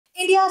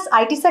India's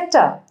IT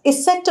sector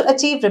is set to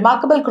achieve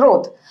remarkable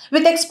growth,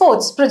 with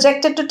exports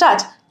projected to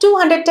touch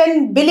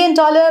 $210 billion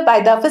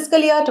by the fiscal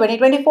year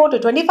 2024 to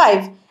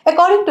 25,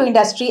 according to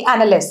industry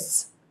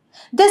analysts.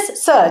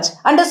 This surge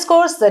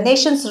underscores the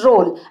nation's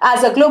role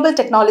as a global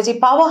technology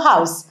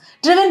powerhouse,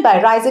 driven by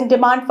rising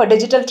demand for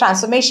digital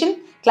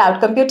transformation,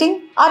 cloud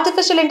computing,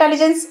 artificial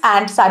intelligence,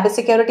 and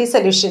cybersecurity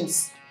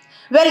solutions.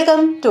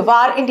 Welcome to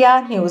VAR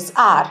India News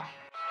Hour.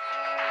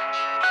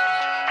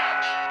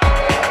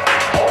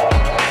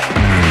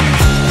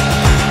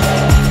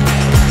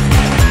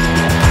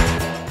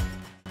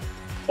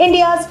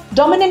 India's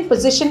dominant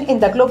position in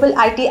the global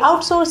IT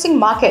outsourcing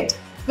market,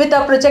 with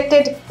a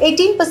projected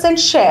 18%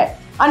 share,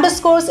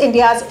 underscores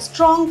India's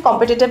strong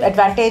competitive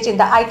advantage in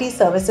the IT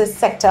services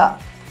sector.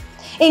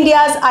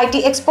 India's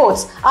IT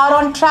exports are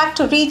on track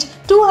to reach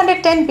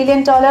 $210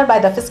 billion by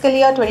the fiscal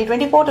year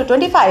 2024 to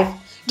 25,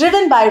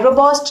 driven by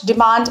robust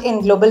demand in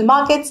global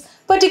markets,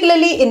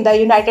 particularly in the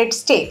United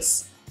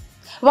States.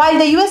 While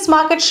the US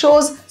market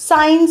shows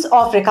signs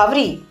of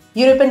recovery,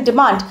 European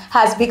demand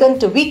has begun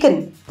to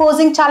weaken,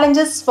 posing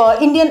challenges for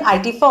Indian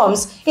IT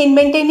firms in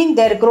maintaining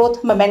their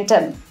growth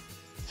momentum.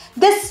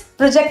 This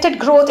projected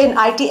growth in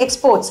IT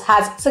exports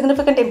has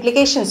significant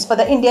implications for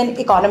the Indian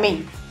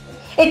economy.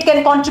 It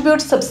can contribute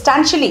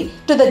substantially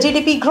to the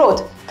GDP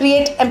growth,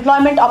 create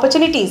employment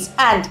opportunities,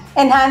 and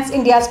enhance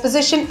India's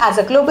position as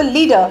a global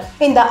leader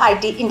in the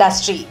IT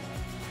industry.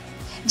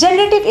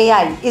 Generative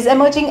AI is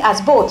emerging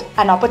as both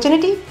an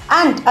opportunity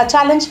and a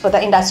challenge for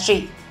the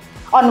industry.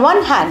 On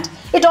one hand,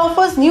 it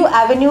offers new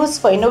avenues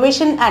for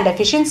innovation and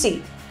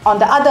efficiency. On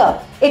the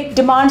other, it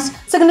demands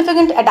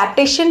significant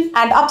adaptation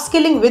and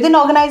upskilling within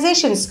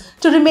organizations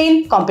to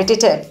remain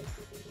competitive.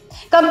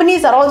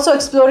 Companies are also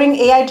exploring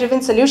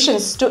AI-driven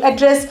solutions to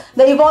address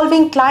the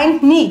evolving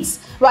client needs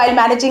while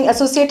managing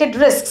associated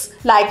risks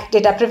like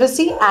data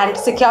privacy and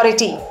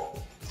security.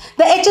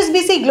 The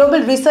HSBC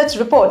Global Research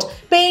Report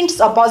paints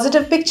a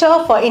positive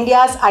picture for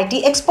India's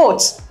IT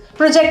exports,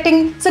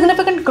 projecting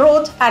significant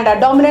growth and a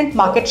dominant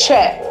market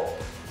share.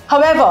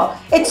 However,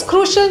 it's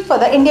crucial for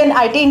the Indian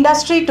IT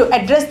industry to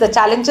address the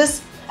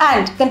challenges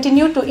and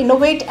continue to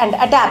innovate and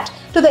adapt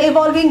to the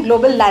evolving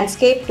global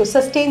landscape to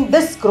sustain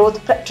this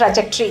growth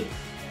trajectory.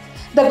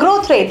 The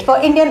growth rate for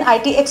Indian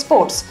IT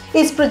exports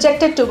is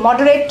projected to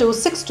moderate to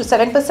 6 to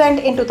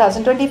 7% in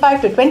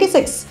 2025 to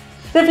 26,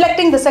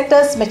 reflecting the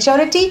sector's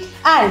maturity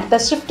and the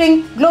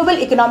shifting global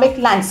economic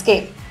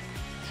landscape.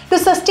 To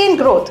sustain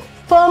growth,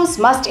 firms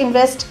must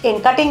invest in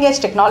cutting-edge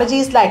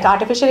technologies like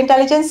artificial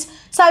intelligence,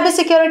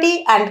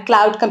 cybersecurity, and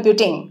cloud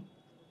computing.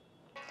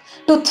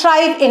 To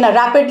thrive in a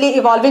rapidly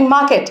evolving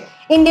market,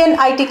 Indian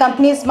IT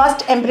companies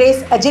must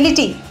embrace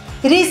agility,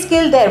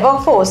 reskill their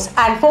workforce,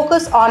 and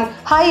focus on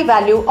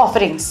high-value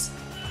offerings.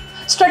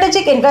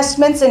 Strategic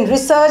investments in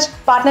research,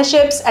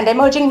 partnerships, and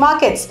emerging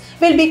markets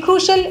will be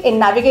crucial in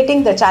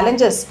navigating the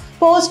challenges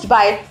posed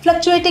by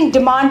fluctuating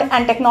demand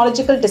and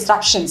technological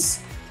disruptions.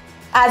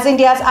 As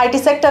India's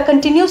IT sector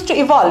continues to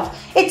evolve,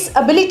 its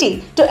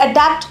ability to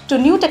adapt to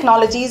new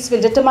technologies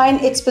will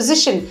determine its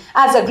position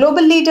as a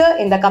global leader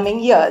in the coming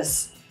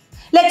years.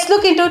 Let's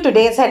look into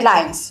today's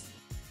headlines.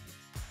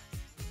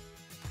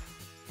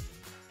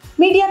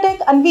 Mediatek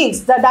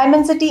unveils the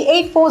Dimensity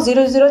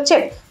 8400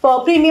 chip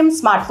for premium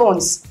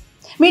smartphones.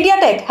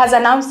 Mediatek has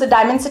announced the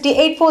Dimensity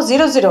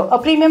 8400, a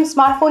premium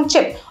smartphone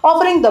chip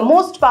offering the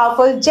most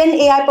powerful Gen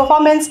AI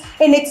performance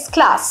in its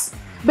class.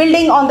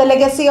 Building on the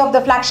legacy of the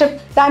flagship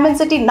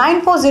Dimensity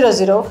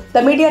 9400,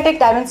 the Mediatek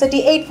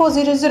Dimensity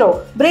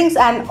 8400 brings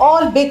an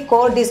all-big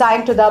core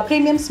design to the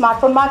premium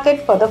smartphone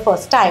market for the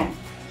first time.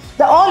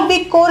 The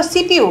all-big core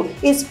CPU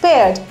is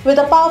paired with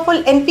a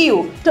powerful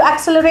NPU to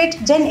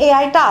accelerate Gen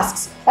AI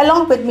tasks,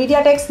 along with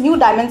Mediatek's new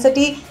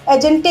Dimensity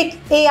Agentic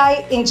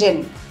AI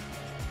engine.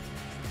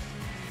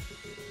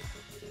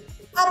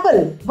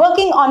 Apple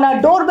working on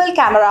a doorbell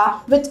camera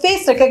with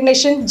face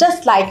recognition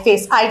just like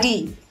Face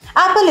ID.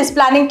 Apple is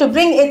planning to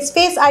bring its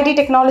Face ID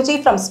technology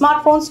from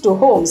smartphones to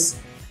homes.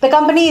 The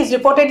company is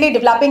reportedly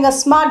developing a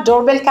smart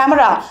doorbell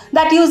camera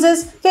that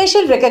uses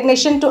facial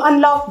recognition to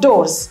unlock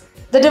doors.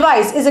 The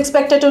device is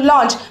expected to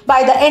launch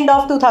by the end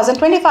of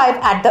 2025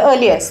 at the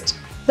earliest.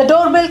 The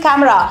doorbell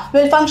camera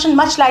will function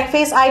much like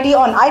Face ID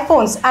on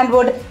iPhones and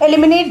would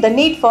eliminate the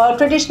need for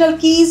traditional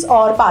keys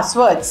or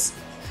passwords.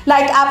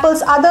 Like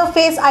Apple's other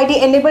Face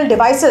ID-enabled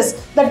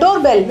devices, the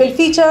doorbell will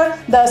feature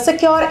the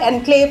Secure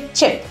Enclave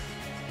chip.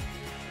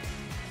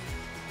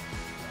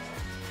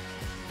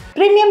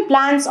 Premium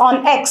plans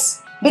on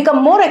X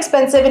become more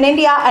expensive in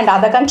India and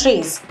other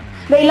countries.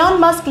 The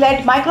Elon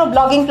Musk-led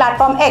microblogging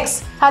platform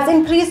X has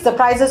increased the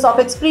prices of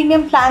its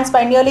premium plans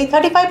by nearly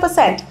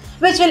 35%,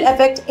 which will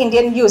affect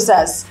Indian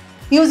users.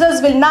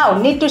 Users will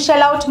now need to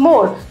shell out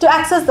more to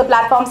access the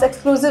platform's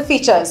exclusive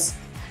features.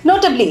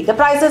 Notably, the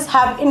prices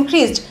have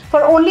increased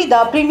for only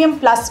the Premium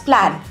Plus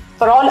plan.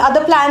 For all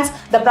other plans,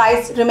 the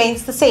price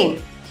remains the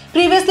same.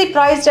 Previously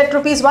priced at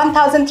Rs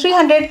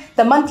 1,300,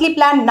 the monthly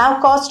plan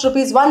now costs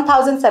Rs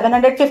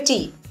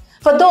 1,750.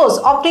 For those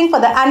opting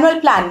for the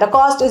annual plan, the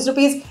cost is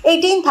Rs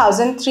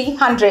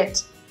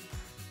 18,300.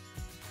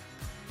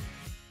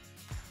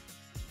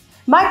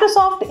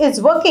 Microsoft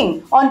is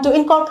working on to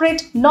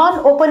incorporate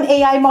non-open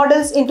AI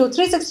models into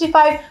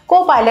 365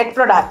 Copilot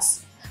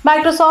products.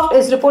 Microsoft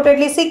is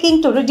reportedly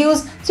seeking to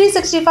reduce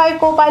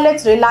 365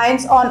 Copilot's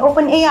reliance on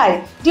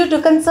OpenAI due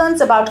to concerns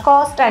about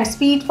cost and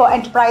speed for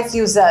enterprise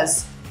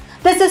users.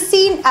 This is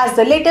seen as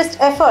the latest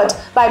effort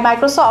by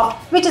Microsoft,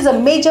 which is a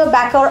major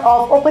backer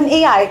of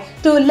OpenAI,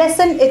 to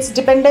lessen its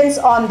dependence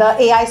on the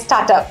AI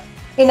startup.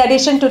 In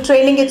addition to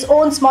training its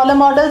own smaller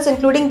models,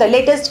 including the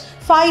latest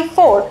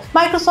 5.4,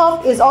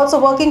 Microsoft is also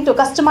working to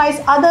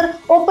customize other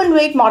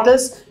open-weight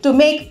models to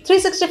make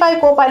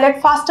 365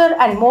 Copilot faster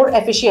and more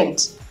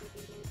efficient.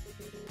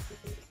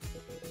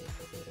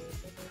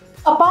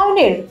 A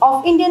pioneer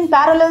of Indian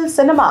parallel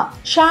cinema,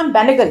 Shyam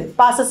Benegal,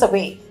 passes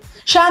away.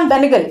 Shyam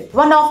Benegal,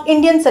 one of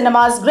Indian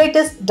cinema's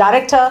greatest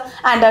director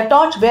and a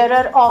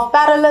torchbearer of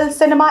parallel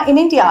cinema in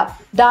India,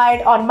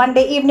 died on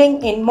Monday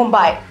evening in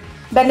Mumbai.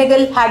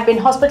 Benegal had been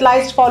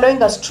hospitalized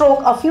following a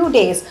stroke a few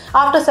days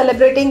after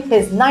celebrating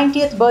his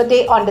 90th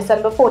birthday on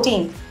December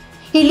 14th.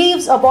 He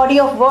leaves a body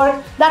of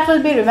work that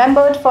will be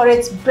remembered for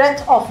its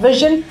breadth of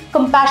vision,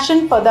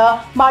 compassion for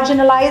the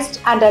marginalized,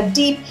 and a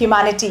deep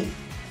humanity.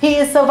 He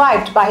is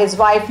survived by his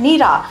wife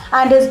Neera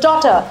and his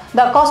daughter,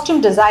 the costume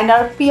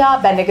designer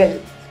Pia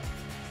Benegal.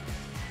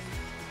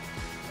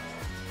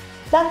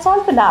 That's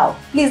all for now.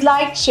 Please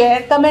like,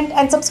 share, comment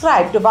and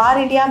subscribe to VAR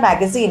India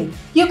magazine.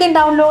 You can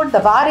download the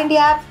VAR India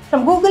app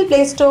from Google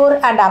Play Store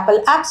and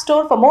Apple App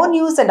Store for more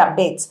news and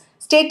updates.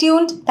 Stay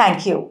tuned.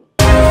 Thank you.